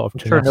had a lot of I'm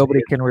sure tenacity.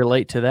 nobody can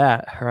relate to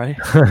that, right?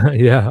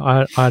 Yeah,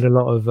 I had a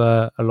lot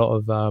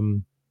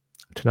of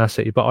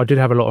tenacity, but I did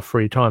have a lot of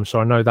free time. So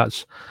I know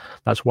that's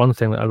one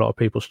thing that a lot of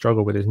people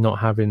struggle with, is not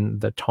having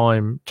the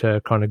time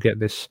to kind of get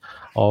this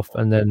off,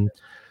 and then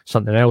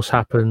something else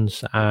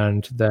happens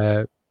and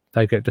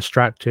they get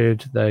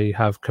distracted. They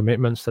have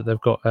commitments that they've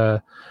got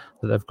to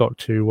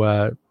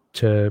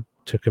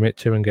commit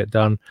to and get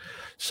done.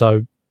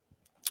 So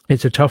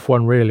it's a tough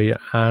one, really,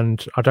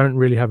 and I don't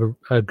really have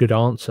a good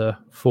answer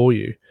for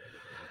you.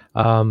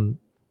 Um,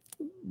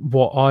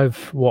 what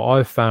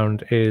I've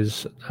found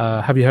is,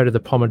 have you heard of the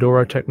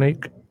Pomodoro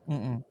technique?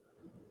 Mm-mm.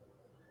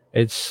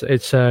 It's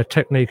a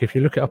technique. If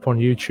you look it up on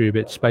YouTube,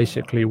 it's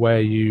basically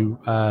where you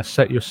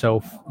set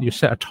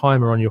a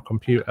timer on your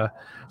computer.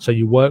 So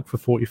you work for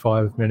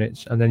 45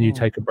 minutes and then you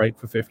take a break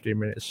for 15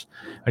 minutes,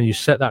 and you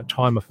set that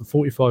timer for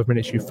 45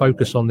 minutes. You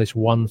focus on this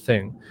one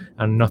thing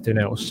and nothing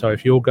else. So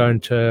if you're going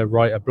to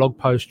write a blog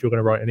post, you're going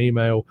to write an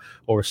email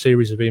or a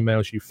series of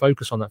emails, you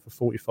focus on that for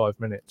 45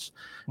 minutes,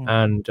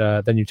 and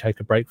then you take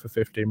a break for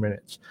 15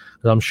 minutes.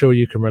 And I'm sure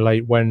you can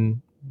relate,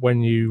 when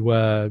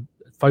you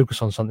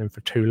focus on something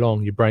for too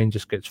long, your brain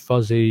just gets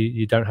fuzzy,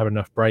 you don't have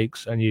enough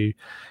breaks, and you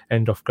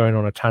end off going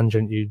on a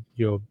tangent.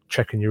 You're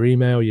checking your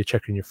email, you're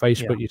checking your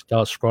Facebook, you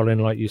start scrolling,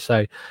 like you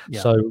say.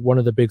 So one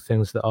of the big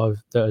things that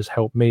has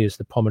helped me is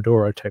the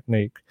Pomodoro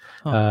technique.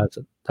 That's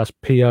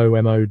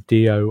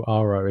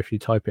Pomodoro. If you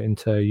type it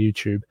into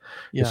YouTube,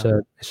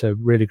 it's a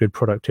really good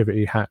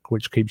productivity hack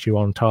which keeps you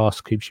on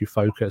task, keeps you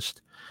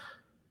focused.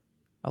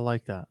 I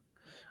like that.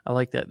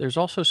 There's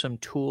also some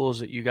tools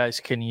that you guys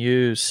can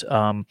use.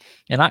 And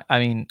I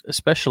mean,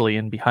 especially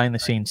in behind the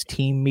scenes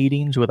team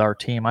meetings with our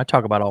team, I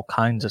talk about all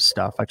kinds of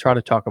stuff. I try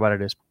to talk about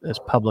it as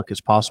public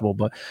as possible,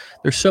 but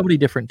there's so many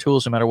different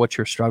tools no matter what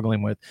you're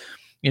struggling with.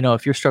 You know,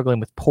 if you're struggling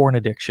with porn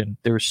addiction,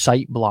 there's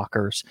site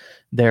blockers.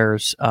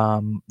 There's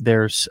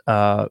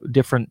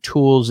different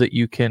tools that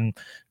you can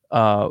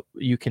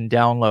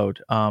download.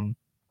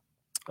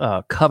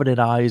 Coveted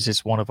Eyes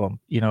is one of them.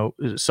 You know,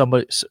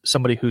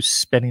 somebody who's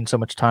spending so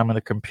much time on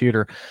the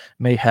computer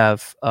may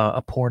have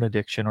a porn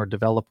addiction or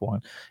develop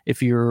one.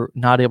 If you're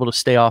not able to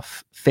stay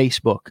off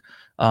Facebook,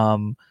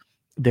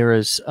 there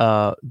is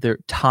not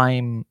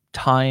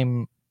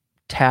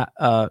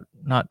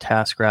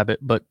TaskRabbit,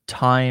 but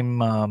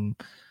Time.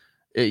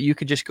 You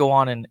could just go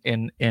on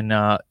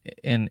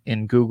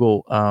in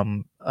Google,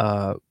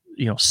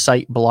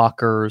 site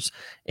blockers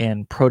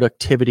and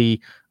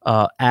productivity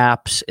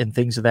apps and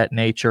things of that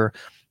nature.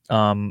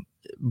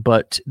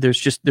 But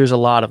there's a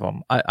lot of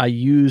them. I've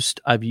used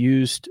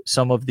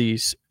some of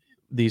these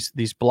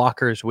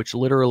blockers, which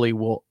literally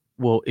will,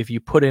 if you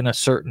put in a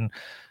certain,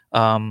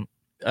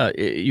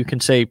 you can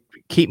say,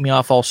 keep me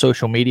off all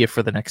social media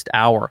for the next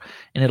hour,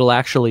 and it'll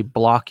actually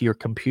block your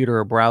computer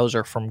or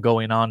browser from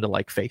going on to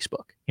like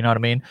Facebook. You know what I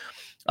mean?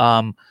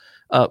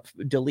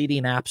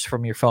 Deleting apps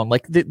from your phone.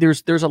 Like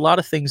there's a lot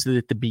of things that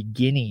at the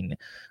beginning, a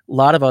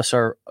lot of us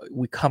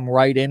we come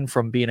right in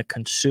from being a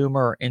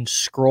consumer and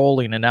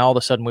scrolling, and now all of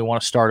a sudden we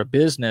want to start a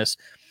business,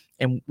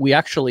 and we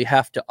actually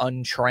have to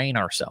untrain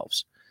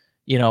ourselves,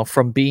 you know,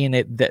 from being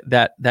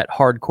that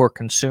hardcore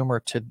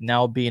consumer to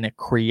now being a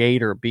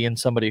creator, being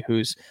somebody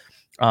who's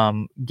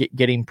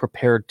getting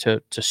prepared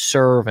to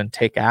serve and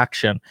take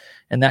action,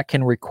 and that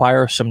can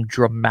require some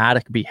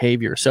dramatic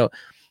behavior. So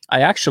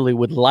I actually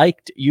would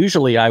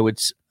usually I would,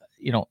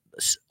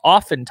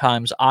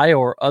 oftentimes I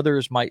or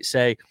others might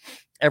say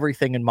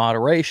everything in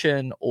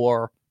moderation,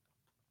 or,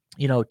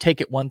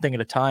 take it one thing at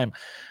a time.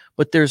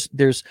 But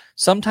there's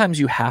sometimes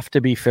you have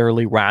to be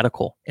fairly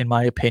radical, in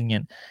my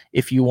opinion,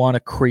 if you want to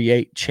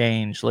create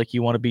change. Like,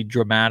 you want to be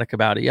dramatic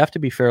about it, you have to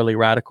be fairly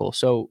radical.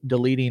 So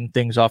deleting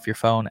things off your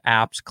phone,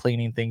 apps,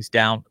 cleaning things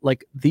down,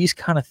 like these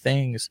kind of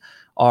things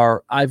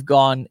I've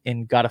gone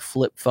and got a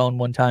flip phone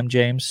one time,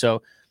 James.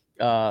 So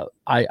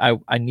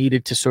I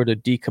needed to sort of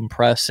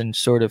decompress and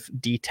sort of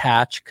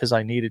detach, because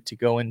I needed to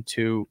go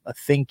into a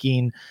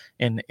thinking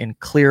and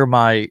clear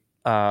my.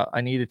 I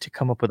needed to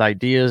come up with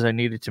ideas. I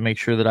needed to make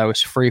sure that I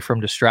was free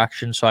from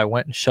distraction. So I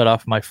went and shut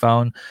off my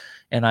phone,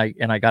 and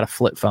I got a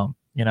flip phone.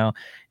 And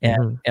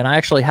I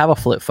actually have a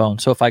flip phone.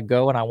 So if I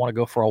go and I want to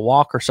go for a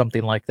walk or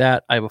something like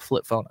that, I have a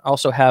flip phone. I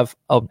also have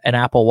an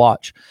Apple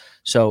Watch.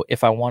 So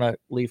if I want to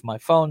leave my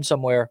phone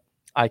somewhere,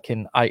 I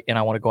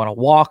want to go on a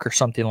walk or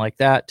something like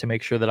that, to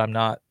make sure that I'm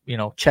not,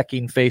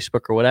 checking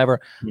Facebook or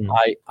whatever.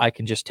 I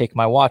can just take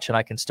my watch, and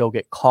I can still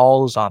get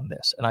calls on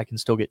this, and I can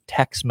still get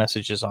text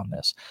messages on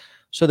this.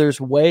 So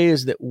there's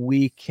ways that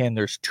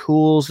there's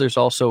tools, there's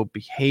also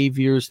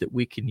behaviors that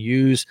we can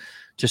use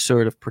to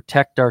sort of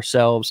protect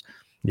ourselves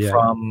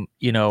from,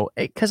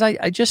 because I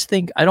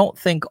don't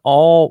think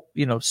all,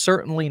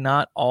 certainly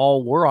not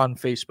all we're on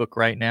Facebook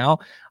right now.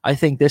 I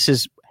think this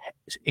is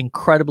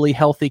incredibly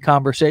healthy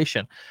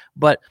conversation,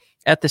 but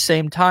At the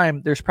same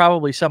time, there's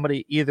probably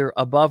somebody either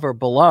above or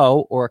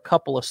below, or a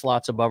couple of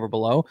slots above or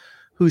below,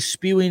 who's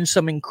spewing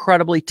some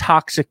incredibly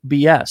toxic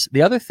BS.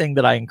 The other thing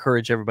that I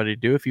encourage everybody to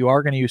do, if you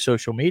are going to use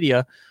social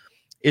media,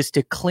 is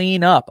to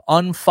clean up,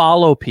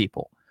 unfollow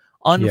people.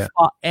 You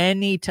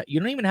don't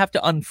even have to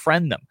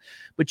unfriend them,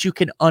 but you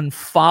can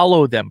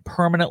unfollow them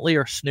permanently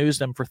or snooze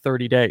them for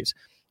 30 days.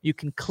 You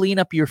can clean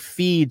up your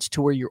feeds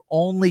to where you're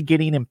only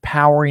getting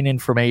empowering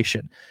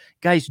information.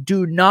 Guys,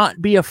 do not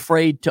be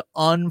afraid to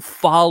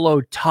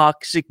unfollow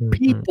toxic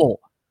people.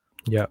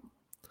 Yeah.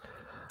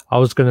 I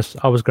was gonna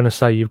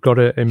say, you've got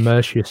to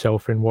immerse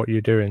yourself in what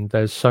you're doing.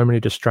 There's so many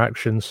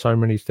distractions, so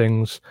many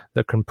things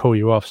that can pull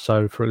you off.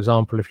 So, for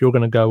example, if you're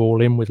going to go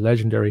all in with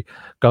Legendary,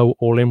 go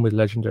all in with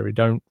Legendary.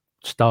 Don't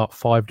start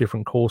 5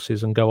 different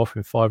courses and go off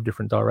in 5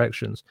 different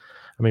directions.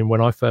 I mean,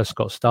 when I first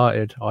got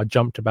started, I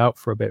jumped about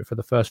for a bit for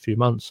the first few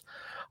months.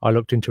 I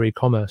looked into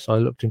e-commerce. I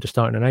looked into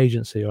starting an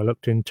agency. I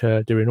looked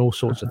into doing all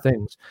sorts of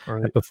things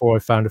before I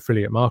found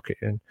affiliate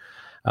marketing.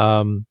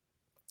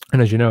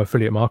 And as you know,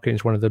 affiliate marketing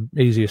is one of the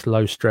easiest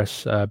low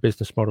stress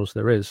business models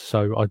there is.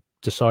 So I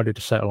decided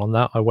to settle on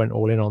that. I went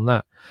all in on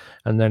that.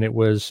 And then it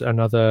was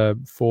another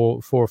four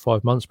or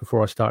 5 months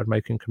before I started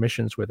making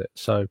commissions with it.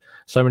 So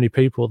many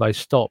people, they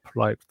stop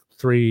like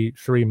three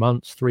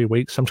months, 3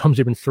 weeks, sometimes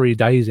even 3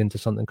 days into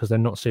something because they're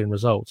not seeing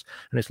results.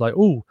 And it's like,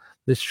 oh,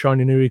 this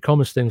shiny new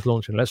e-commerce thing's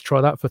launching. Let's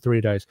try that for 3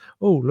 days.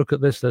 Oh, look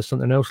at this. There's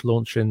something else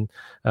launching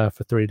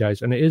for 3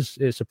 days. And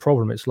it's a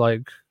problem. It's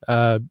like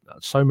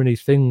so many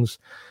things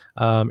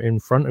in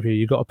front of you.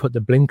 You've got to put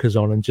the blinkers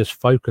on and just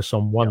focus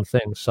on one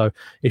thing. So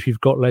if you've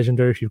got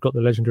Legendary, if you've got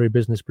the Legendary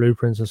business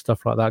blueprints and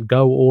stuff like that,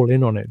 go all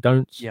in on it.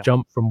 Don't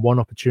jump from one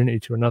opportunity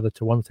to another,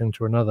 to one thing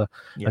to another,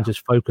 and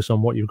just focus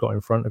on what you've got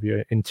in front of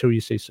you until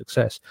you see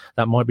success.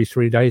 That might be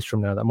 3 days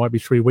from now. That might be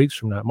 3 weeks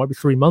from now. It might be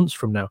 3 months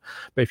from now.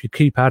 But if you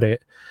keep at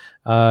it,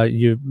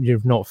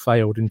 you've not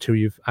failed until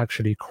you've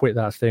actually quit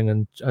that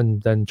thing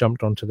and then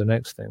jumped onto the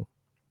next thing,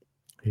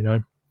 you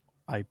know?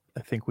 I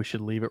think we should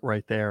leave it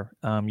right there.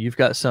 You've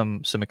got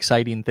some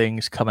exciting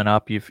things coming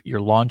up. You're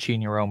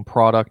launching your own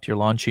product. You're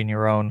launching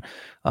your own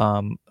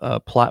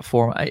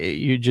platform.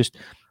 You're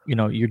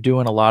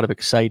doing a lot of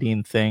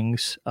exciting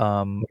things.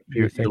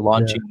 You're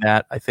launching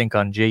that, I think,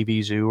 on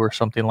JVZoo or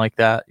something like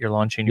that. You're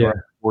launching your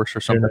own course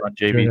or something on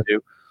JVZoo.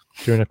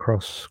 Doing a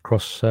cross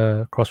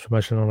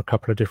promotion on a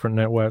couple of different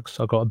networks.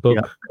 I've got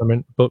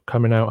a book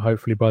coming out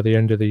hopefully by the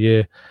end of the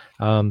year.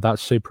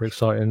 That's super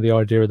exciting. The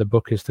idea of the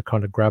book is to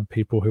kind of grab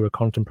people who are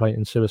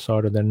contemplating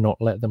suicide and then not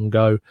let them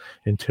go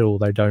until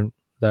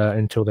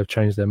they've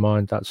changed their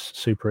mind. That's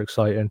super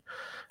exciting.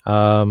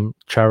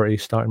 Charity,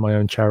 starting my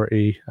own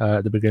charity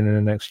at the beginning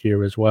of next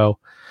year as well.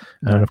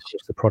 Nice. And of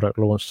course the product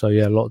launch. So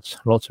yeah, lots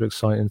of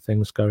exciting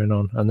things going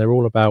on, and they're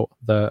all about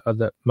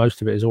the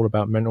most of it is all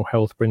about mental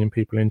health, bringing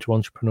people into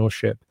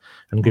entrepreneurship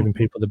and giving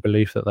people the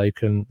belief that they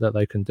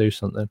can do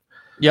something.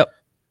 Yep.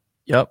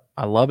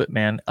 I love it,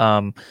 man.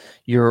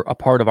 You're a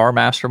part of our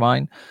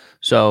mastermind.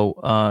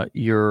 So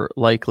you're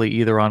likely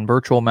either on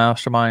virtual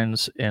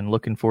masterminds and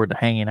looking forward to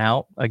hanging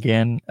out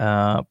again,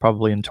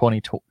 probably in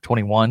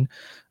 2021.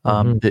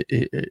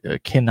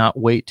 Cannot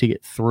wait to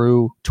get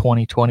through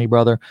 2020,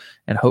 brother.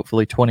 And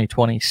hopefully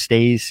 2020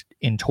 stays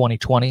in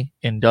 2020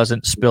 and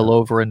doesn't spill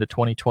over into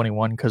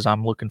 2021, because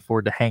I'm looking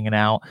forward to hanging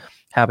out,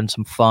 having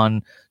some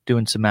fun,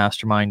 doing some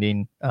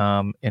masterminding,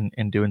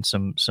 and doing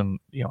some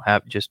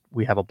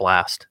we have a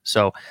blast.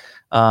 So,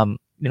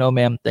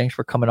 man, thanks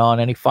for coming on.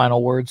 Any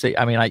final words?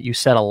 You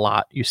said a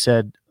lot. You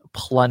said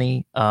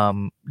plenty.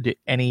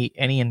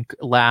 Any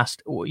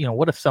last,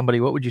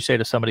 what would you say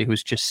to somebody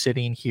who's just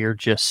sitting here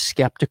just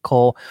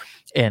skeptical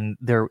and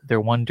they're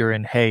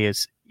wondering, hey,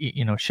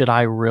 should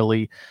I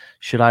really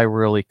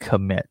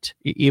commit,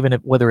 even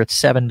if, whether it's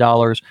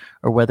 $7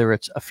 or whether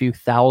it's a few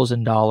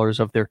 $1,000s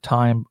of their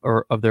time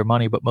or of their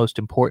money, but most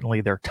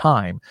importantly their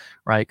time,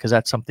 right? Because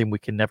that's something we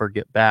can never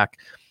get back.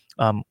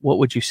 What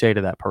would you say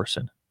to that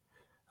person?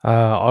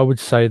 I would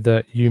say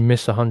that you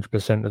miss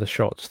 100% of the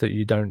shots that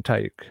you don't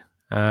take.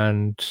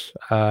 And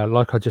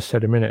like I just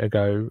said a minute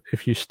ago,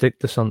 if you stick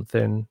to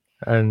something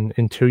and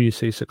until you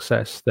see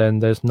success, then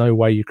there's no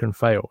way you can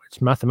fail.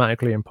 It's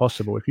mathematically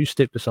impossible. If you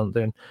stick to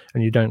something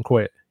and you don't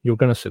quit, you're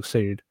going to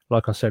succeed.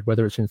 Like I said,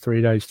 whether it's in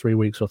 3 days, 3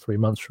 weeks, or 3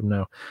 months from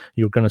now,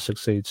 you're going to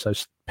succeed. So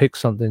pick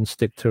something,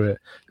 stick to it,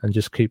 and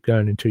just keep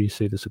going until you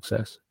see the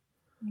success.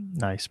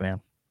 Nice, man.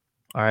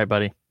 All right,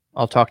 buddy.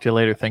 I'll talk to you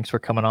later. Thanks for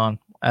coming on.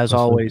 As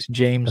always,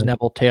 James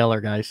Neville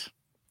Taylor, guys.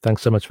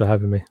 Thanks so much for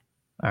having me.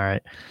 All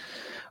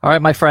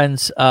right, my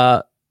friends.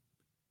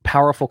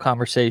 Powerful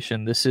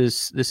conversation. This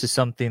is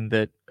something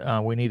that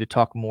we need to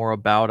talk more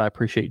about. I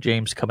appreciate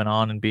James coming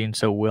on and being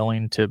so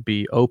willing to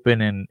be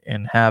open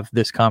and have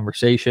this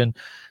conversation.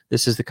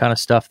 This is the kind of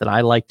stuff that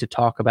I like to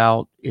talk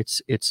about.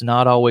 It's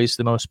not always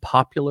the most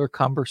popular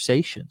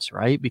conversations,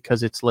 right?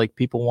 Because it's like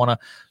people want to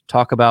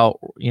talk about,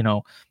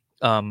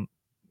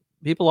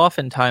 people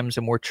oftentimes,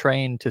 and we're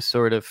trained to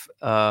sort of,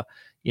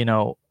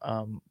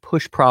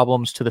 push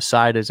problems to the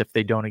side as if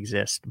they don't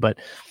exist. But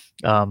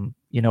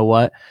you know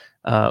what?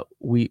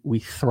 We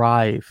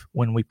thrive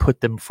when we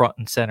put them front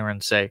and center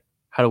and say,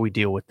 how do we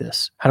deal with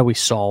this? How do we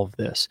solve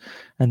this?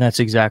 And that's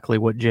exactly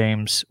what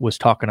James was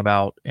talking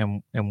about,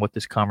 and what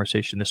this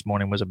conversation this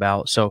morning was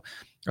about. So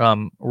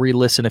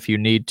re-listen if you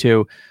need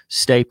to.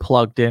 Stay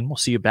plugged in. We'll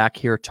see you back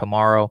here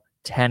tomorrow,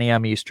 10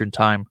 a.m. Eastern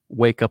time.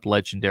 Wake up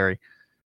legendary.